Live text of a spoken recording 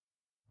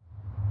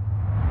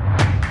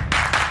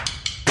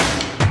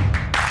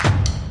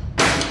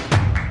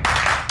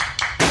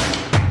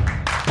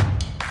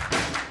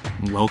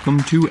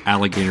Welcome to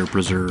Alligator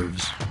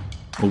Preserves,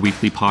 a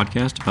weekly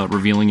podcast about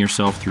revealing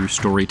yourself through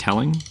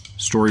storytelling,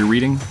 story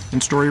reading,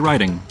 and story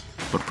writing,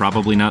 but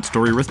probably not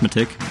story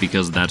arithmetic,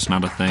 because that's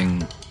not a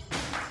thing.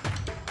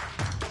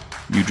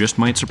 You just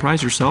might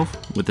surprise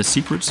yourself with the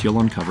secrets you'll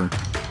uncover.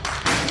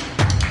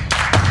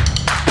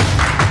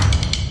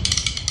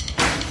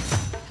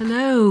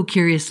 Hello,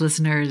 curious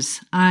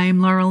listeners. I'm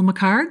Laurel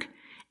McHargue,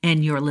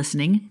 and you're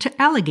listening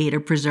to Alligator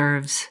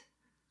Preserves.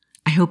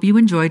 I hope you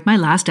enjoyed my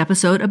last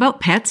episode about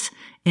pets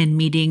and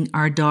meeting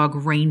our dog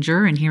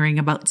Ranger and hearing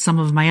about some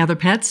of my other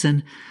pets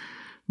and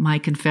my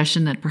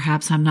confession that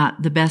perhaps I'm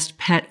not the best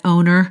pet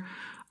owner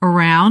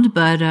around,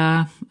 but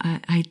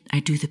I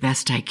do the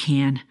best I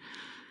can.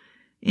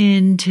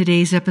 In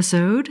today's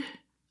episode,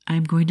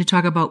 I'm going to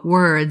talk about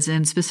words,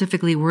 and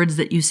specifically words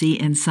that you see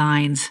in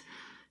signs.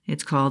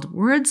 It's called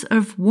Words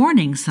of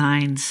Warning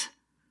Signs.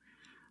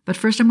 But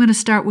first, I'm going to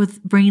start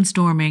with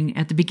brainstorming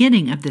at the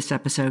beginning of this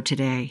episode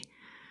today,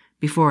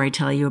 before I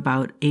tell you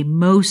about a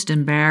most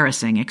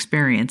embarrassing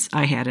experience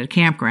I had at a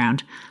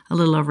campground a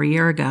little over a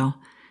year ago.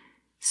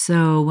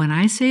 So when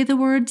I say the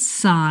word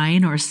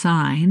sign or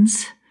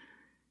signs,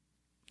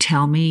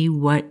 tell me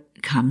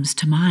what comes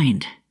to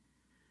mind.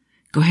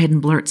 Go ahead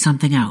and blurt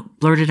something out.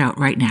 Blurt it out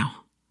right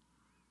now.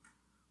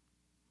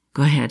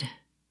 Go ahead.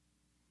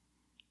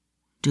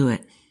 Do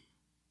it.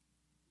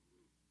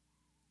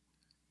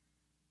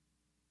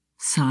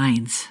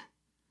 Signs.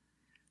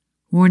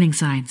 Warning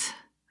signs.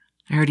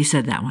 I already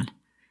said that one.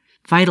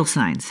 Vital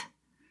signs.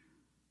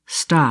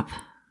 Stop.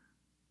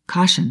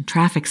 Caution.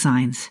 Traffic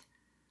signs.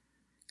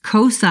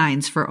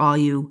 Cosigns for all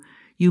you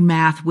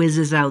math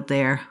whizzes out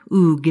there.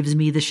 Ooh, gives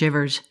me the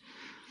shivers.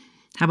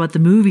 How about the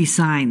movie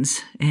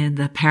signs and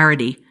the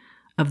parody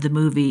of the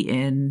movie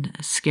in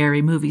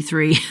Scary Movie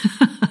 3?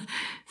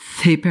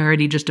 They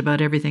parody just about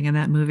everything in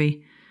that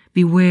movie.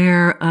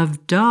 Beware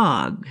of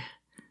dog.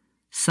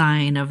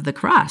 Sign of the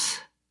cross.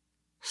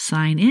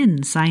 Sign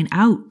in, sign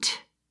out.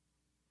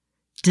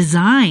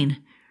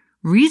 Design,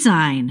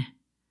 resign,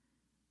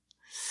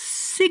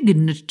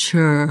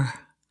 signature,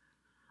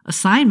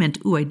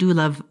 assignment. Ooh, I do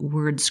love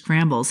word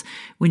scrambles.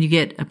 When you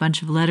get a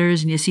bunch of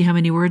letters and you see how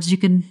many words you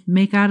can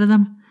make out of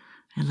them.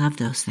 I love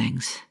those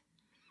things.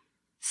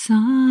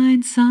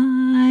 Sign,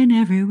 sign,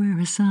 everywhere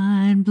a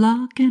sign,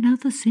 blocking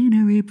out the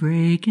scenery,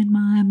 breaking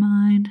my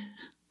mind.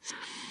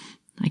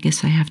 I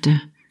guess I have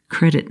to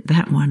credit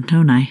that one,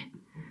 don't I?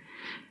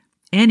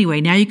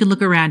 Anyway, now you can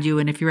look around you,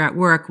 and if you're at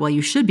work, well,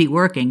 you should be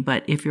working,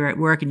 but if you're at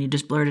work and you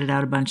just blurted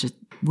out a bunch of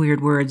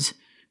weird words,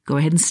 go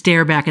ahead and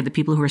stare back at the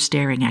people who are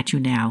staring at you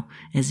now,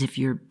 as if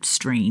you're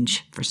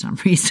strange for some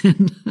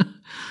reason.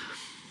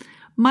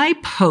 My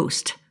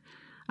post.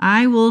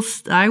 I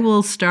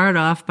will start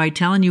off by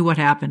telling you what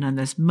happened on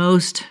this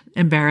most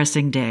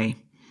embarrassing day.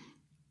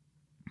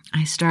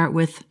 I start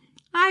with,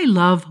 I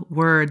love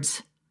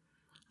words.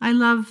 I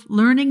love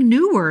learning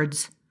new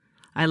words.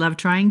 I love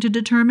trying to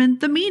determine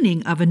the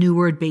meaning of a new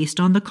word based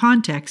on the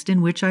context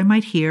in which I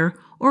might hear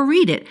or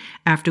read it,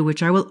 after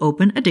which I will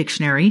open a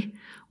dictionary,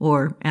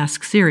 or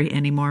ask Siri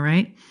anymore,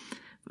 right?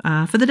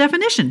 For the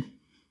definition.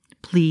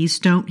 Please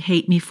don't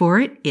hate me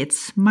for it.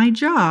 It's my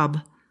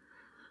job.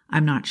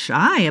 I'm not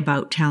shy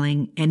about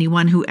telling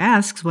anyone who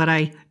asks what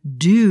I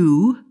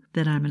do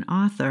that I'm an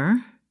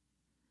author.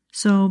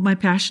 So my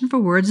passion for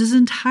words is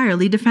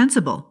entirely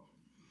defensible.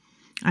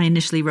 I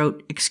initially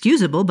wrote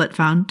excusable, but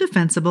found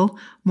defensible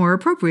more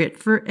appropriate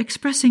for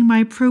expressing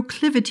my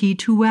proclivity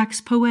to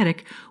wax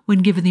poetic when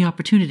given the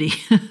opportunity.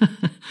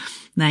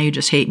 Now you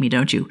just hate me,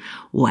 don't you?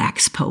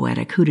 Wax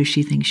poetic. Who does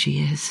she think she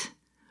is?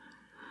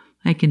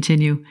 I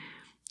continue.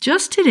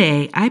 Just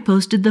today, I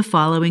posted the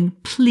following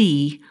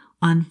plea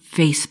on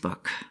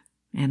Facebook,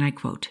 and I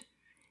quote,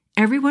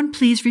 "Everyone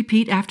please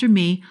repeat after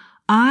me.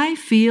 I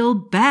feel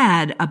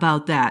bad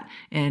about that."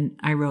 And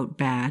I wrote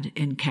bad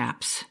in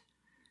caps.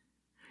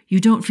 You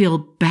don't feel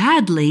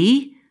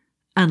badly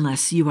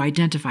unless you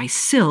identify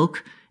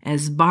silk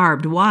as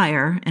barbed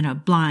wire in a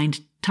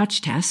blind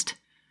touch test.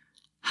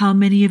 How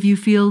many of you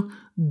feel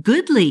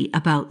goodly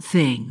about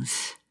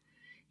things?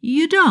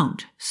 You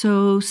don't,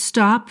 so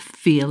stop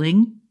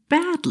feeling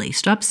badly.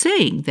 Stop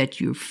saying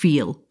that you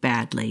feel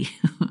badly.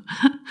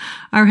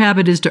 Our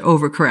habit is to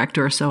overcorrect,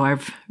 or so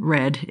I've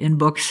read in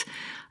books.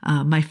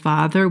 My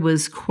father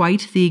was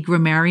quite the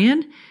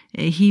grammarian.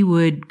 He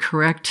would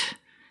correct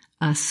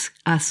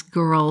us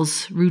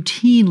girls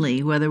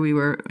routinely, whether we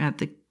were at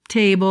the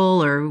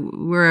table or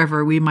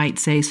wherever we might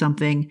say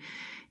something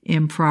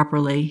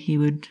improperly. He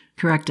would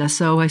correct us.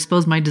 So I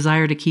suppose my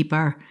desire to keep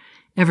our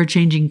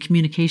ever-changing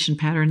communication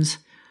patterns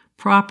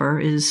proper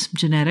is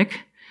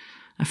genetic.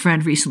 A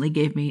friend recently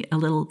gave me a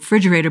little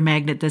refrigerator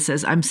magnet that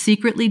says, "I'm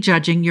secretly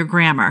judging your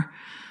grammar."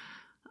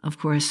 Of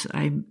course,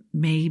 I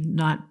may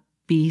not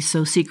be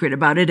so secret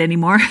about it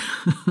anymore.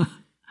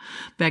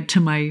 Back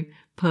to my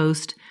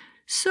post.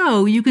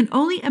 So you can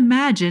only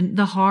imagine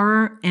the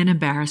horror and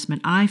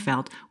embarrassment I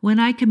felt when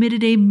I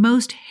committed a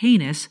most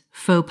heinous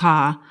faux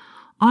pas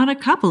on a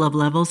couple of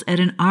levels at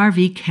an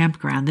RV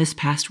campground this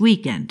past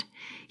weekend.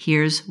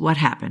 Here's what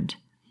happened.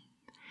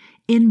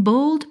 In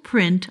bold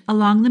print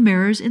along the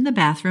mirrors in the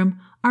bathroom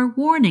are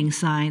warning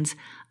signs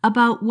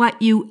about what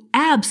you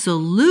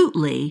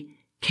absolutely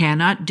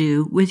cannot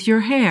do with your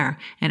hair,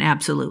 and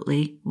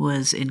absolutely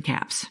was in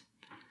caps.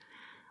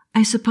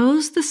 I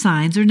suppose the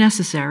signs are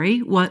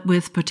necessary, what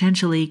with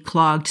potentially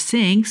clogged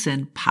sinks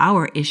and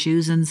power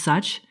issues and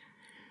such.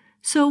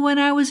 So when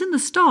I was in the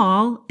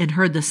stall and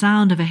heard the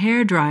sound of a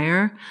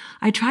hairdryer,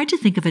 I tried to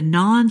think of a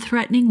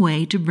non-threatening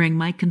way to bring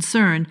my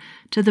concern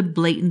to the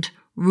blatant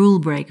rule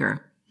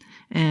breaker.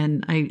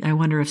 And I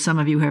wonder if some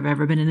of you have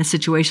ever been in a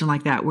situation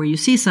like that where you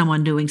see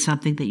someone doing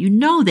something that you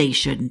know they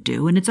shouldn't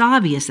do, and it's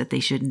obvious that they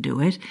shouldn't do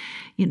it.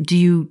 Do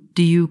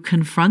you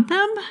confront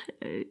them?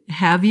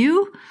 Have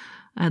you?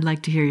 I'd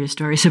like to hear your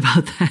stories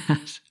about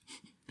that.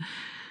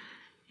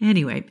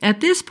 Anyway,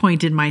 at this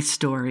point in my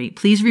story,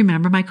 please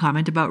remember my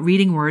comment about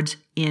reading words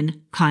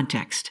in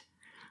context.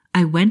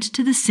 I went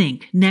to the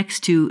sink next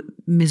to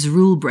Ms.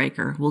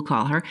 Rulebreaker, we'll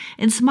call her,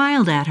 and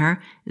smiled at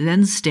her,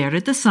 then stared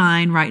at the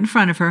sign right in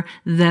front of her,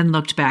 then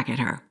looked back at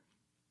her.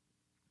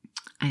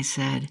 I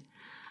said,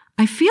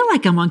 "I feel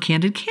like I'm on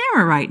candid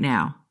camera right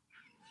now."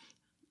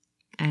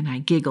 And I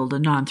giggled a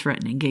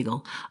non-threatening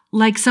giggle,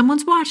 like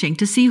someone's watching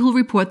to see who'll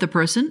report the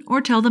person or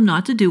tell them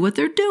not to do what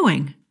they're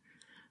doing.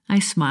 I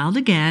smiled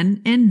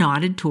again and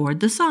nodded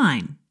toward the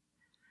sign.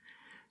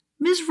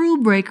 Ms.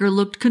 Rulebreaker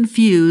looked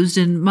confused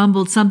and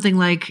mumbled something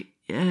like,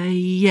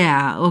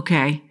 yeah,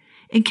 okay,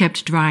 and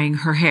kept drying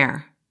her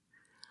hair.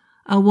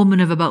 A woman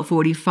of about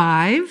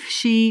 45,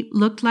 she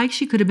looked like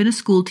she could have been a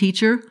school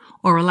teacher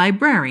or a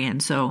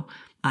librarian, so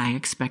I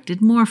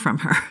expected more from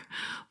her.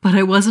 But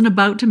I wasn't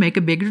about to make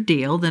a bigger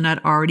deal than I'd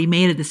already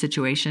made of the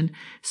situation,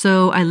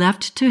 so I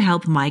left to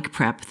help Mike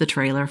prep the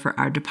trailer for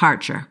our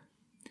departure.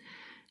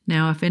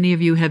 Now, if any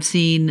of you have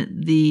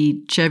seen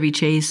the Chevy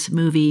Chase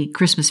movie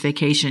Christmas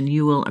Vacation,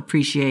 you will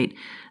appreciate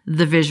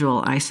the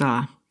visual I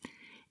saw.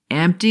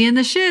 "Empty in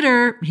the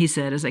shitter," he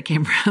said as I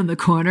came around the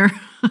corner.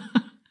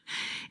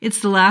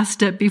 It's the last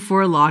step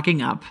before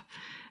locking up.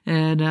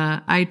 And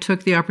I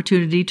took the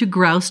opportunity to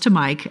grouse to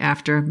Mike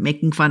after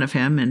making fun of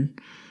him and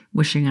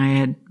wishing I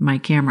had my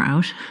camera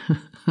out.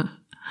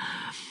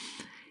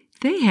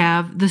 "They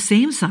have the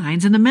same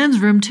signs in the men's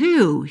room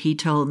too," he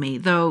told me,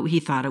 though he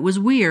thought it was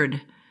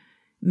weird.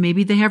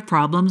 "Maybe they have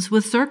problems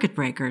with circuit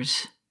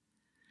breakers."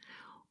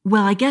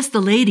 "Well, I guess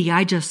the lady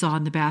I just saw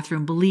in the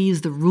bathroom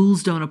believes the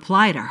rules don't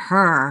apply to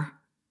her."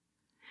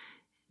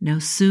 No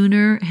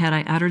sooner had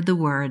I uttered the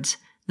words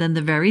than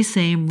the very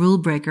same rule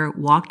breaker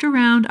walked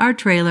around our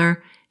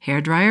trailer,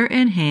 hairdryer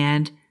in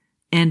hand,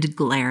 and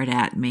glared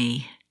at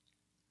me.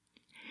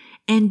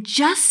 "And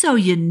just so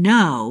you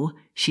know,"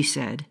 she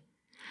said,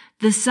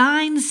 "the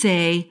signs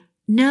say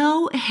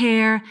no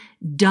hair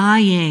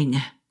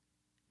dyeing."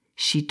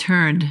 She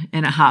turned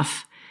in a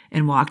huff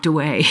and walked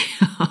away.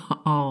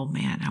 Oh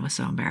man, I was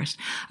so embarrassed.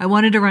 I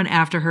wanted to run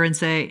after her and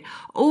say,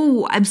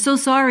 "Oh, I'm so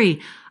sorry.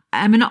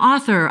 I'm an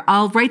author.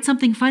 I'll write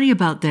something funny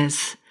about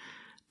this."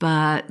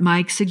 But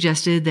Mike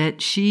suggested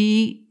that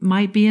she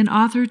might be an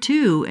author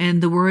too, and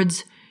the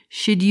words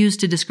she'd used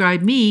to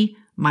describe me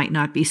might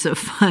not be so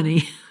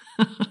funny.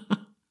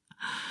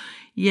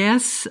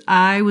 Yes,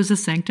 I was a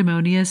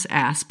sanctimonious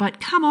ass,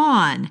 but come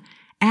on.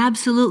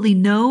 Absolutely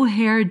no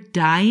hair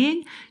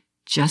dyeing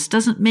just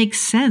doesn't make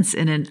sense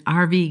in an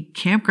RV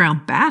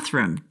campground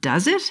bathroom,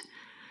 does it?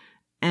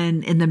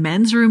 And in the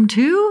men's room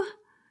too?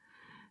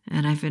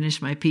 And I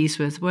finished my piece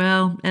with,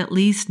 well, at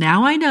least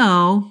now I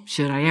know,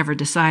 should I ever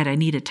decide I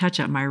need to touch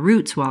up my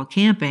roots while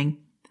camping.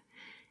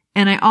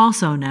 And I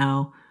also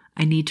know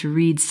I need to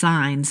read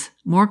signs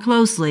more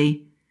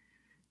closely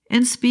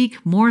and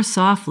speak more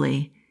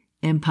softly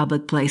in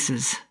public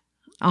places.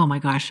 Oh my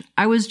gosh,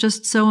 I was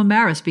just so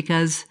embarrassed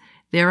because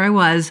there I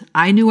was.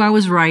 I knew I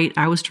was right.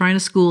 I was trying to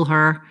school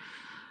her.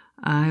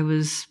 I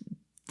was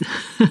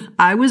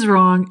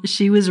wrong.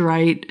 She was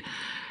right.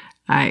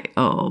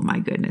 Oh my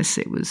goodness.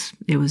 It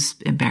was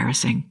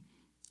embarrassing.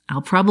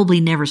 I'll probably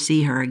never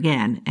see her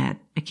again at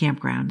a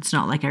campground. It's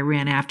not like I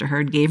ran after her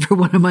and gave her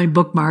one of my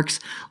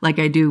bookmarks like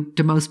I do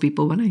to most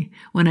people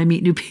when I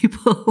meet new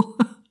people.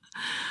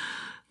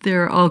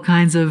 There are all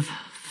kinds of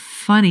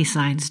funny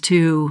signs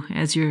too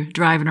as you're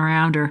driving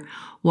around or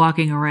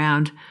walking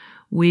around.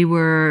 We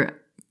were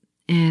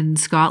in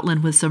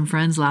Scotland with some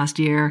friends last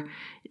year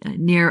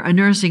near a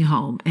nursing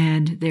home,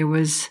 and there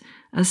was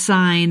a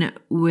sign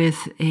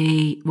with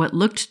what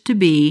looked to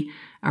be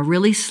a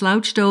really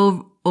slouched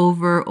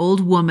over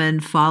old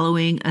woman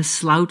following a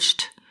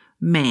slouched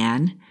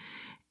man.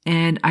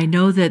 And I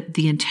know that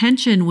the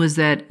intention was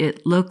that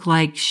it looked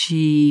like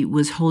she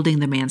was holding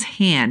the man's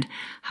hand.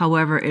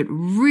 However, it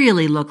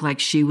really looked like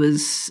she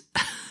was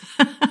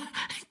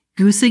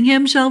goosing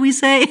him, shall we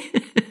say?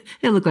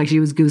 It looked like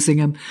she was goosing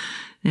him.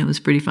 It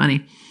was pretty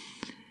funny.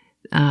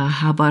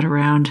 How about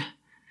around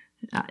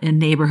in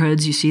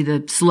neighborhoods, you see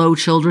the slow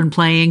children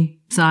playing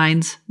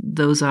signs?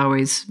 Those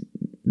always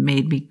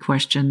made me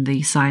question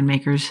the sign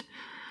makers.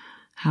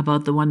 How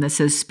about the one that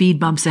says speed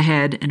bumps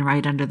ahead, and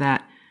right under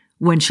that,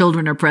 when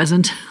children are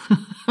present?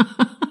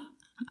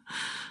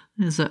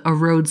 There's a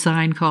road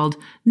sign called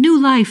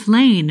New Life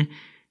Lane.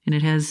 and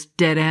it has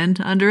dead end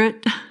under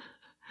it.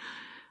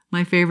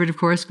 My favorite, of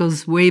course,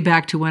 goes way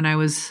back to when I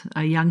was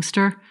a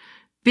youngster.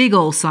 Big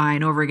old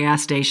sign over a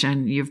gas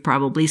station. You've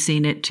probably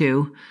seen it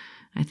too.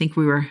 I think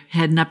we were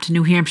heading up to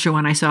New Hampshire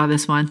when I saw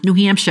this one. New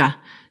Hampshire,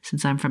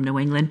 since I'm from New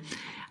England.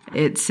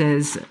 It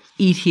says,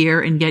 eat here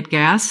and get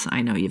gas.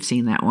 I know you've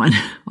seen that one.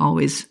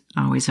 Always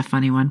a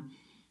funny one.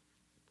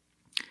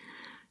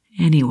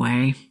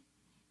 Anyway,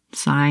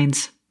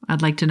 signs.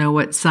 I'd like to know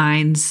what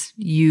signs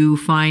you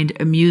find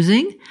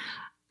amusing.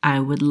 I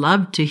would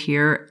love to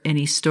hear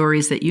any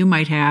stories that you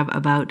might have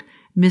about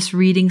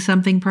misreading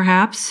something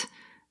perhaps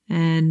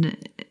and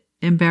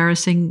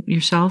embarrassing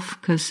yourself,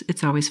 because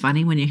it's always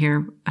funny when you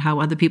hear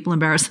how other people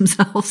embarrass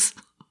themselves.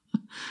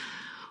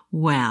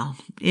 Well,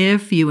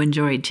 if you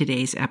enjoyed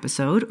today's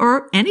episode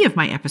or any of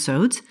my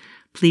episodes,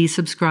 please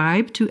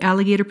subscribe to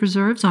Alligator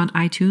Preserves on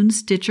iTunes,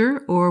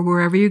 Stitcher, or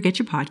wherever you get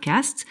your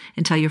podcasts,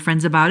 and tell your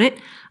friends about it.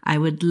 I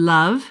would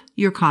love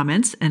your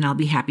comments, and I'll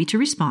be happy to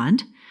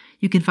respond.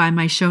 You can find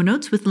my show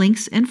notes with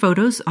links and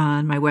photos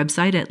on my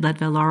website at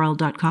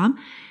leadvilleoral.com.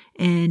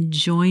 And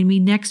join me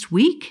next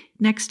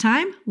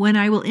time, when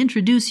I will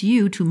introduce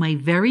you to my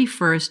very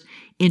first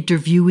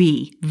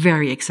interviewee.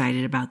 Very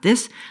excited about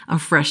this, a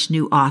fresh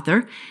new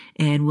author,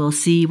 and we'll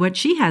see what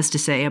she has to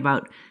say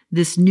about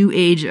this new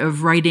age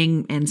of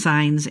writing and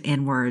signs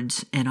and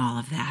words and all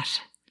of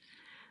that.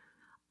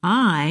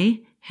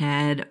 I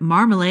had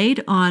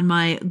marmalade on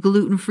my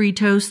gluten-free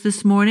toast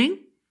this morning.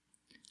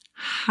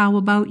 How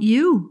about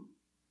you?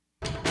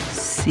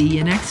 See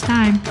you next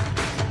time.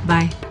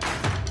 Bye.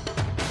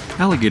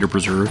 Alligator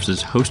Preserves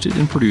is hosted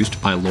and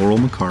produced by Laurel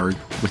McHargue,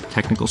 with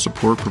technical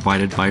support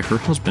provided by her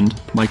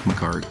husband, Mike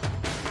McHargue.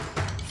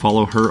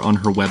 Follow her on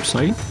her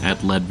website at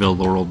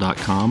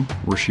leadvillelaurel.com,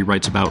 where she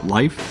writes about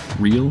life,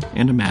 real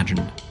and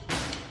imagined.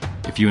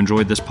 If you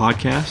enjoyed this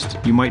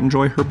podcast, you might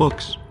enjoy her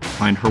books.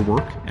 Find her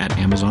work at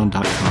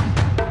amazon.com.